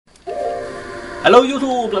Hello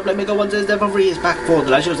YouTube, Megaton is never free is back for the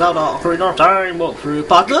Legend of Zelda Ocarina of Time walkthrough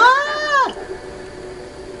part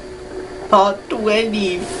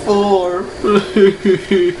 24.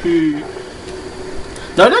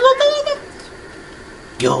 No.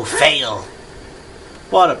 You fail.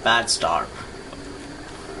 What a bad start.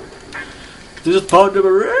 This is part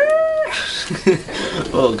number 8.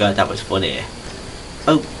 Oh god, that was funny.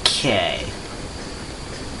 Okay.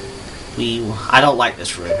 I don't like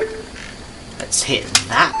this room. Let's hit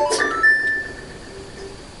that.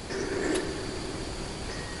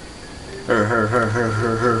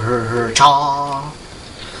 Cha.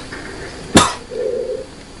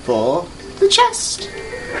 For the chest.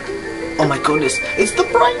 Oh my goodness, it's the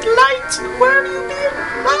bright light! Where have you been?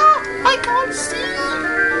 Ah, I can't see!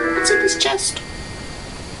 What's in this chest?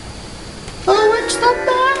 Oh, it's the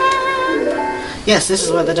man! Yes, this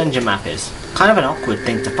is where the dungeon map is. Kind of an awkward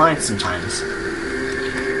thing to find sometimes.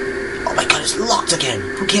 Oh my god, it's locked again!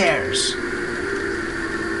 Who cares?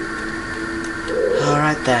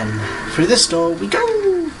 Alright then, through this door we go!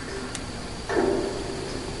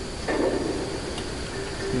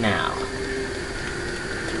 Now,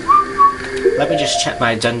 let me just check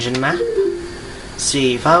my dungeon map.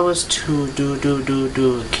 See, if I was to do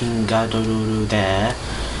Kinga do there,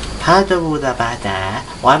 Hadabuda ba there.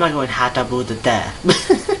 Why am I going Hadabuda there?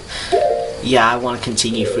 Yeah, I want to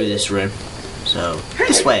continue through this room. So,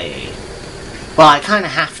 this way. Well, I kind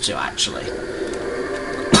of have to, actually.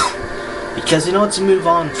 Because in order to move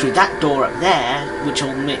on through that door up there, which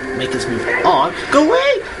will make us move on, go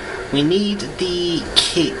away! We need the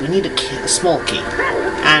key. We need a small key.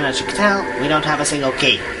 And as you can tell, we don't have a single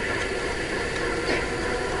key.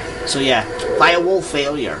 So yeah, firewall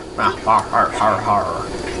failure.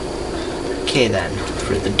 Okay then,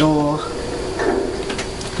 through the door.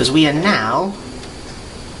 Because we are now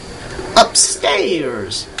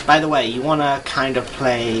upstairs. By the way, you want to kind of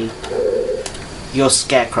play your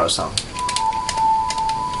Scarecrow song.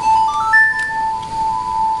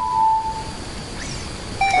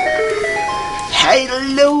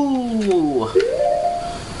 Hello!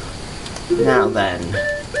 Now then,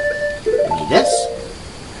 give me this.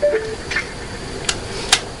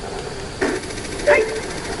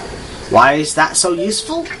 Why is that so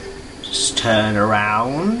useful? Just turn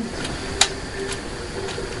around.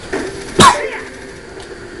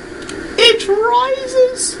 It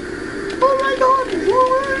rises! Oh my god!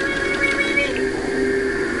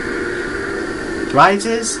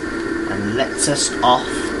 Rises and lets us off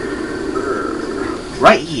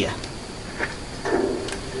right here.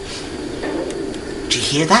 Do you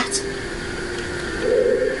hear that?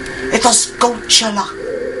 It's a Skulltula!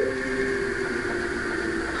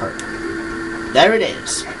 There it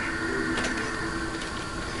is.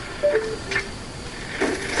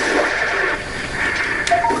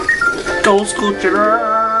 Gold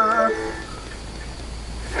Skulltula!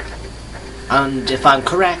 And if I'm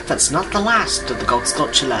correct, that's not the last of the Gold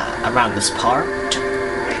Skulltula around this part.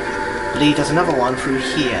 I believe there's another one through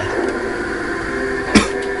here.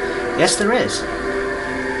 Yes, there is.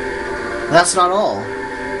 But that's not all.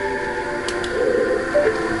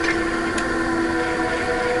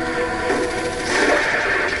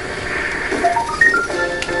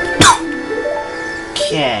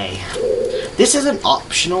 Okay. This is an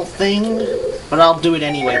optional thing, but I'll do it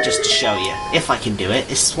anyway just to show you. If I can do it.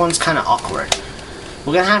 This one's kind of awkward.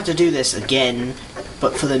 We're going to have to do this again,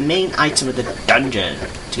 but for the main item of the dungeon.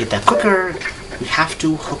 To get there quicker, we have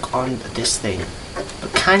to hook on this thing.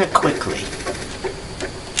 But kind of quickly.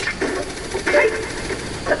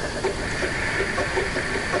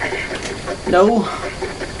 No.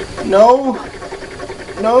 No.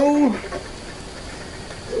 No.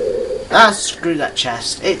 Ah, screw that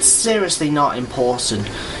chest. It's seriously not important.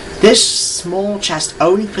 This small chest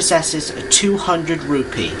only possesses a 200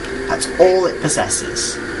 rupee. That's all it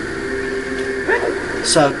possesses.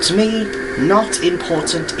 So, to me, not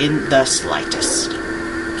important in the slightest.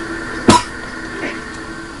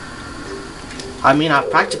 I mean, I've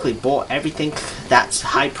practically bought everything that's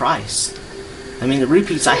high price. I mean, the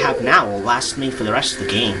rupees I have now will last me for the rest of the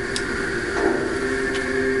game.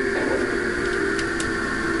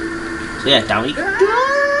 So yeah, down we go.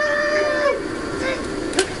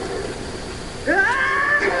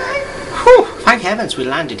 Whew, thank heavens we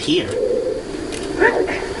landed here.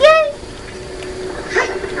 Yay!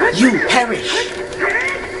 You perish!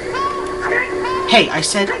 Hey, I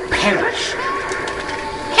said perish.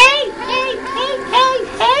 Hey!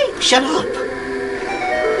 Shut up!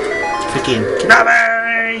 Freaking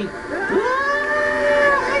Nabby!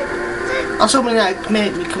 Also, when I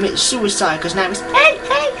commit suicide because now it's hey!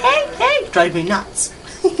 Drive me nuts.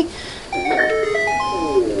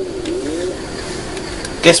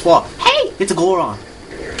 Guess what? Hey, it's a Goron.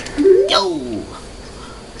 Yo,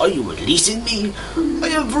 are you releasing me? I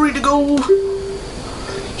am free to go.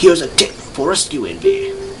 Here's a tip for rescuing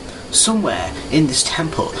me. Somewhere in this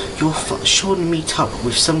temple, you'll sure to meet up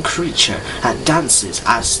with some creature that dances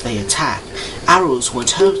as they attack. Arrows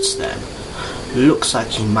won't hurt them. Looks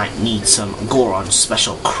like you might need some Goron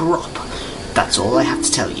special crop. That's all I have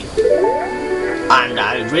to tell you. And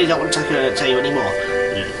I really don't want to tell you anymore.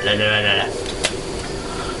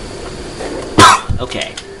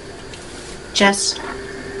 Okay. Chess.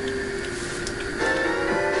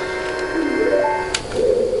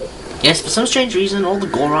 Yes, for some strange reason, all the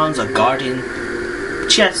Gorons are guarding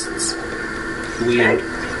chests. Weird.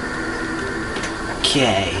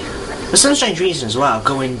 Okay. For some strange reason as well,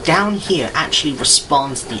 going down here actually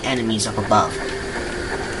responds to the enemies up above.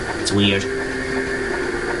 It's weird.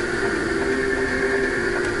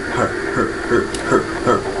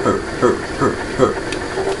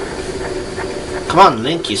 Come on,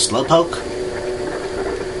 Link, you slowpoke.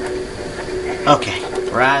 Okay,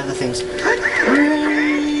 where are the things?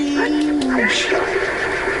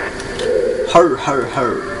 Her.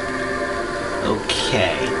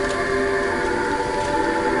 Okay.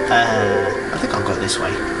 I think I'll go this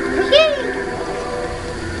way.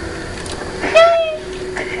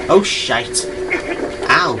 Oh, shite.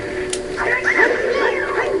 Ow.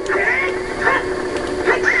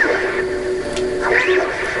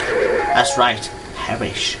 That's right.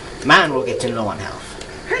 Perish. Man will get to low on health.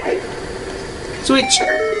 Switch.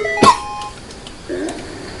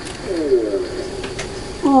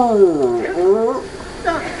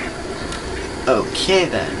 Okay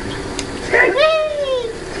then.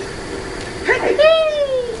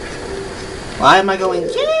 Why am I going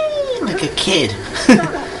yay like a kid?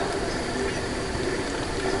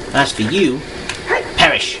 As for you,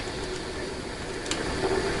 perish.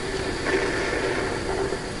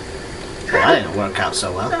 Well, that didn't work out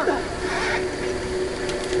so well.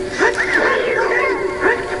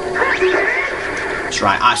 That's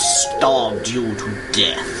right, I starved you to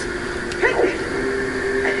death.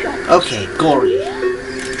 Okay, Gory.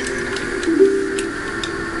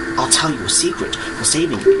 I'll tell you a secret for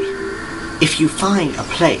saving me. If you find a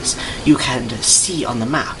place you can see on the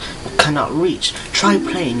map but cannot reach, try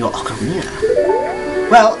playing your ocarina.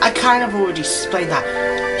 Well, I kind of already explained that.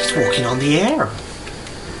 He's walking on the air.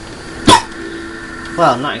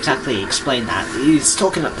 Well, not exactly explained that. He's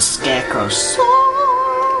talking about the Scarecrow song.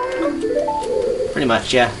 Pretty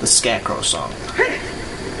much, yeah, the Scarecrow song.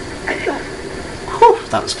 Whew,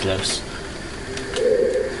 that was close.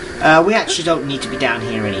 We actually don't need to be down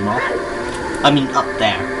here anymore. I mean, up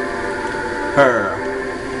there.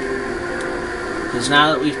 Because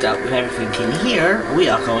now that we've dealt with everything in here, we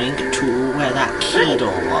are going to where that key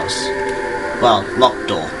door was. Well, locked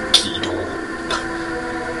door, key door.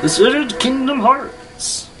 The Wizard Kingdom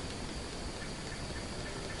Hearts.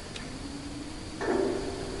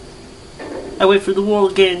 I wait for the wall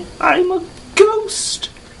again. I'm a ghost.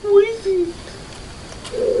 Wee.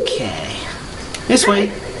 Okay. This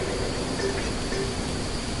way.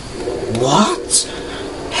 What?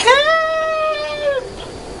 Help!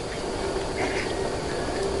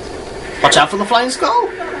 Watch out for the flying skull.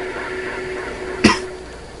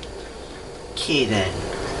 Okay then.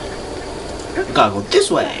 We gotta go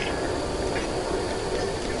this way.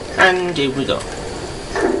 And here we go.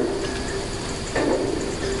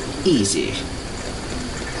 Easy.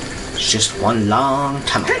 It's just one long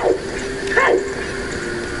tunnel.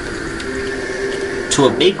 To a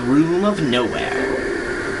big room of nowhere.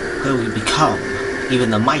 Where we become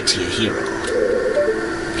even the mightier hero.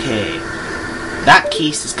 Okay. That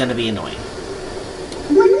case is gonna be annoying.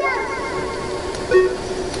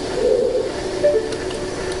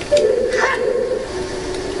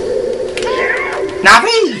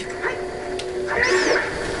 Navi!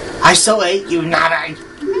 I so hate you, Navi!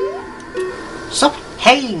 Stop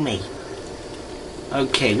hating me!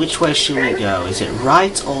 Okay, which way should we go? Is it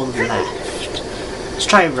right or left? Let's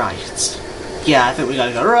try right. Yeah, I think we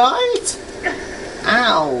gotta go right!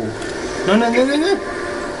 Ow! No, no, no, no, no!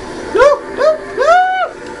 No, no, no!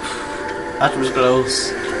 That was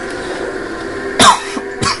close.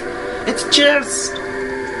 It's just... the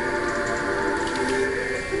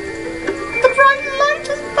bright light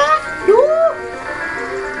is back! No!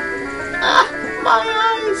 Ah, my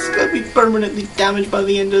eyes! Gonna be permanently damaged by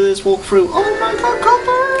the end of this walkthrough. Oh my god,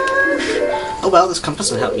 compass! Oh well, this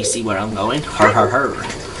compass will help me see where I'm going. Her.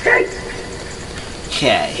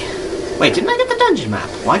 Okay. Wait, didn't I get the dungeon map?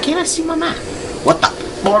 Why can't I see my map? What the?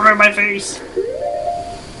 Border my face!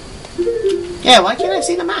 Yeah, why can't I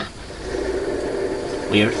see the map?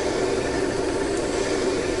 Weird.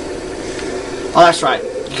 Oh, that's right.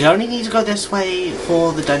 You only need to go this way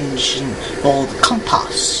for the dungeon, or the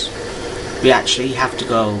compass. We actually have to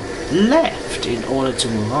go left in order to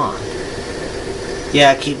move on.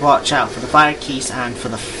 Yeah, keep watch out for the fire keys and for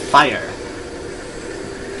the fire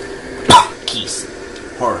keys.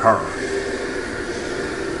 Her.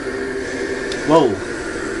 Whoa.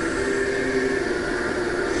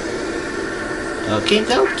 Okay,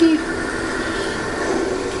 dokie.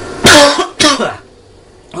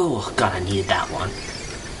 Oh god, I needed that one.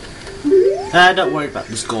 Don't worry about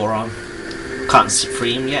this Goron. Can't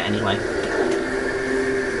free him yet anyway.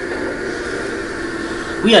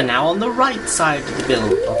 We are now on the right side of the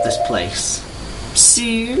build of this place.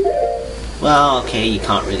 See? Well, okay, you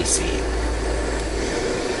can't really see it.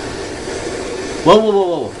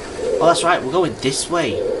 Whoa. Oh, that's right, we're going this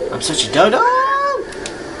way. I'm such a dodo!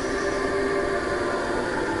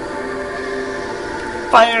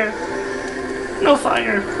 Fire! No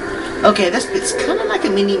fire! Okay, this bit's kind of like a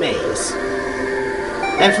mini maze.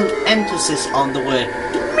 Emphasis on the word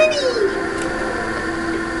mini!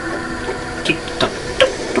 Tick tock,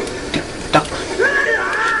 tick tock.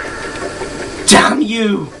 Damn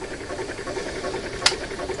you!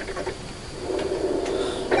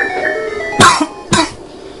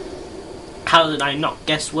 How did I not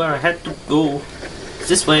guess where I had to go? It's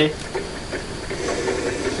this way.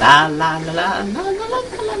 La la la la la la la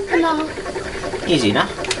la la. Easy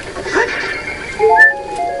enough.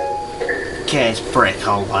 Okay, let's break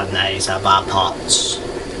open these of our pots.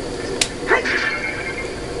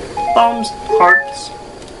 Bombs, hearts.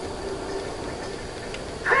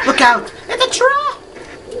 Look out! It's a trap!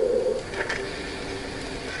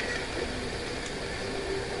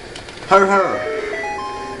 Her.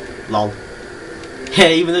 Lol. Yeah,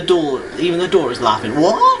 even the door is laughing.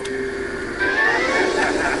 What?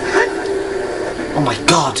 Oh my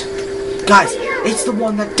god! Guys, it's the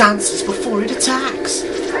one that dances before it attacks!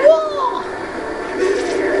 Whoa!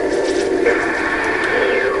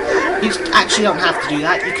 You actually don't have to do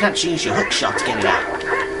that, you can actually use your hook shot to get it out.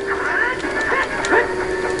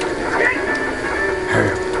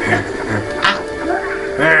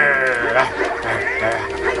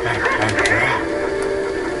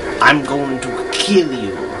 I'm going to kill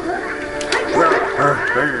you.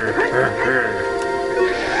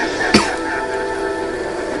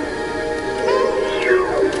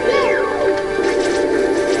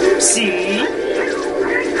 See?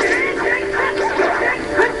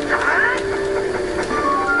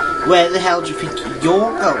 Where the hell do you think you're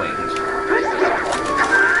going?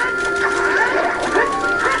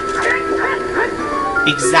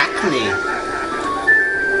 Exactly.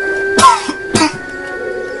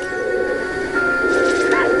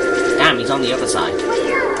 Damn, he's on the other side.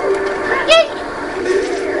 Yay!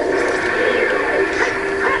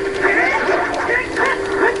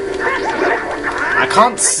 I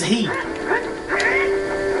can't see.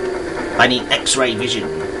 I need X-ray vision.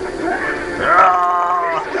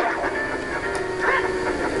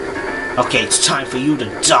 Okay, it's time for you to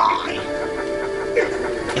die.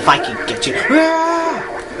 If I can get you. Woo!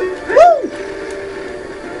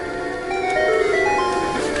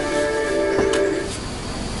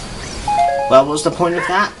 Well, what's the point of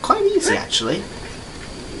that? Quite easy, actually.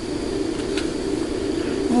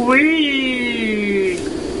 Whee!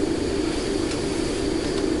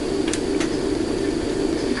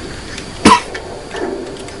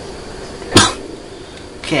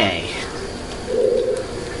 Okay.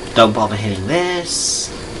 Don't bother hitting this.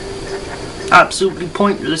 Absolutely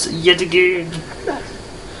pointless yet again.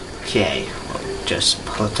 Okay, we'll just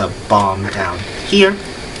put a bomb down here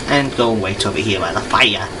and go and wait over here by the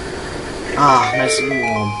fire. Ah, nice and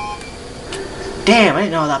warm. Damn, I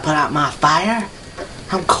didn't know that put out my fire.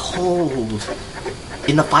 I'm cold.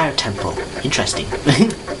 In the fire temple. Interesting.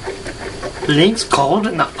 Link's cold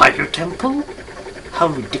in the fire temple? How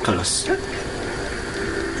ridiculous.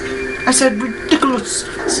 I said ridiculous.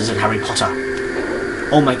 This isn't Harry Potter.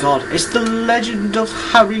 Oh my god, it's the legend of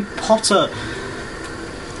Harry Potter.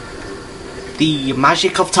 The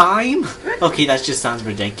magic of time? Okay, that just sounds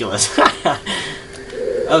ridiculous.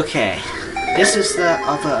 Okay, this is the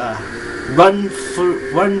other run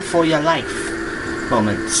for your life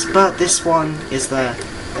moments, but this one is the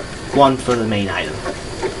one for the main item.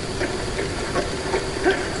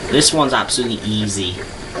 This one's absolutely easy.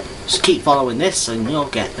 Just keep following this and you'll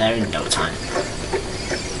get there in no time.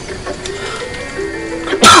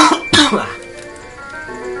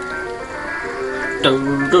 The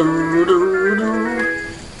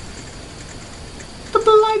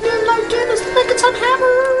blinding lightning is the Megaton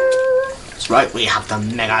hammer! That's right, we have the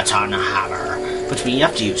Megaton hammer, but we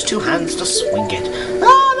have to use two hands to swing it.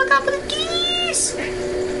 Ah, look out for the geese!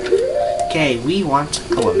 Okay, we want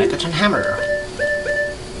our Megaton hammer.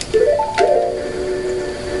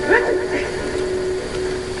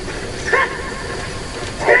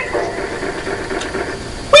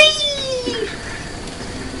 Whee!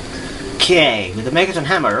 Okay, with the Megaton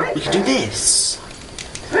hammer, we can do this.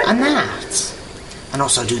 And that. And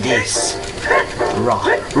also do this. Raw.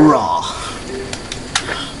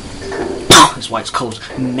 That's why it's called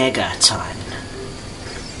Megaton.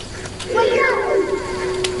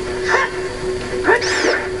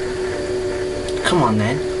 Come on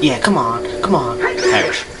then. Yeah, come on.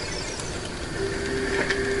 Perish.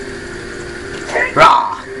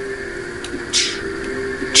 Raw.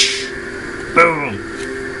 Boom.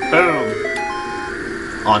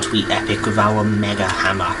 Aren't we epic with our mega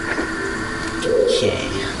hammer? Okay.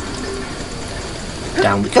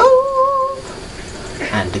 Down we go.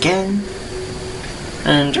 And again.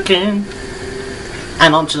 And again.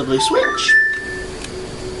 And onto the blue switch.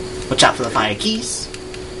 Watch out for the fire keys.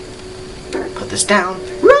 Put this down.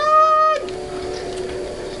 Run!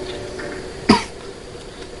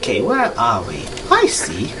 Okay, where are we? I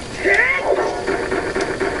see.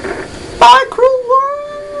 Micro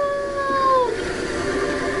world!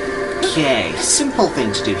 Okay, simple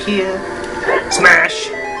thing to do here. Smash!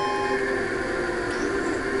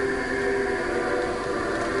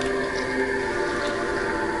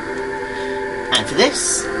 And for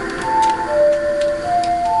this,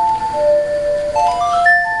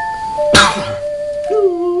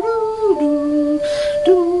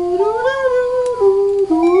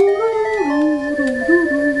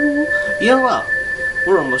 you know what?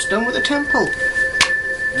 We're almost done with the temple.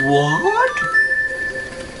 What?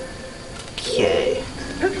 Okay.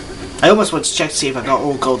 I almost went to check to see if I got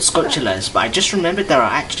all gold sculptures, but I just remembered there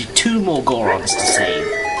are actually 2 more Gorons to save.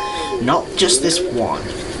 Not just this one.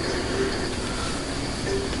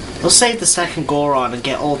 We'll save the second Goron and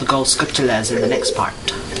get all the gold sculptures in the next part.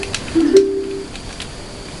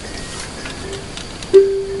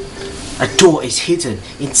 A door is hidden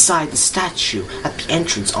inside the statue at the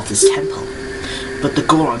entrance of this temple. But the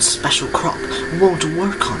Goron's special crop won't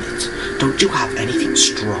work on it. Don't you have anything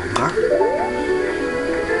stronger?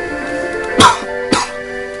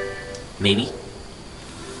 Maybe?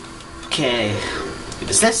 Okay.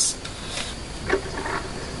 What is this?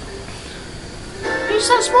 It's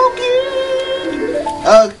so smoky!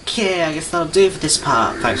 Okay, I guess that'll do for this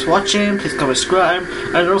part. Thanks for watching, please comment, subscribe,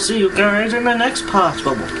 and I'll see you guys in the next part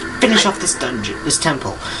where we'll finish off this dungeon, this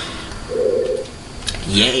temple.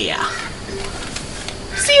 Yeah!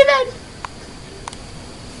 See you then!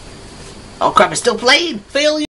 Oh crap, it's still playing! Failure!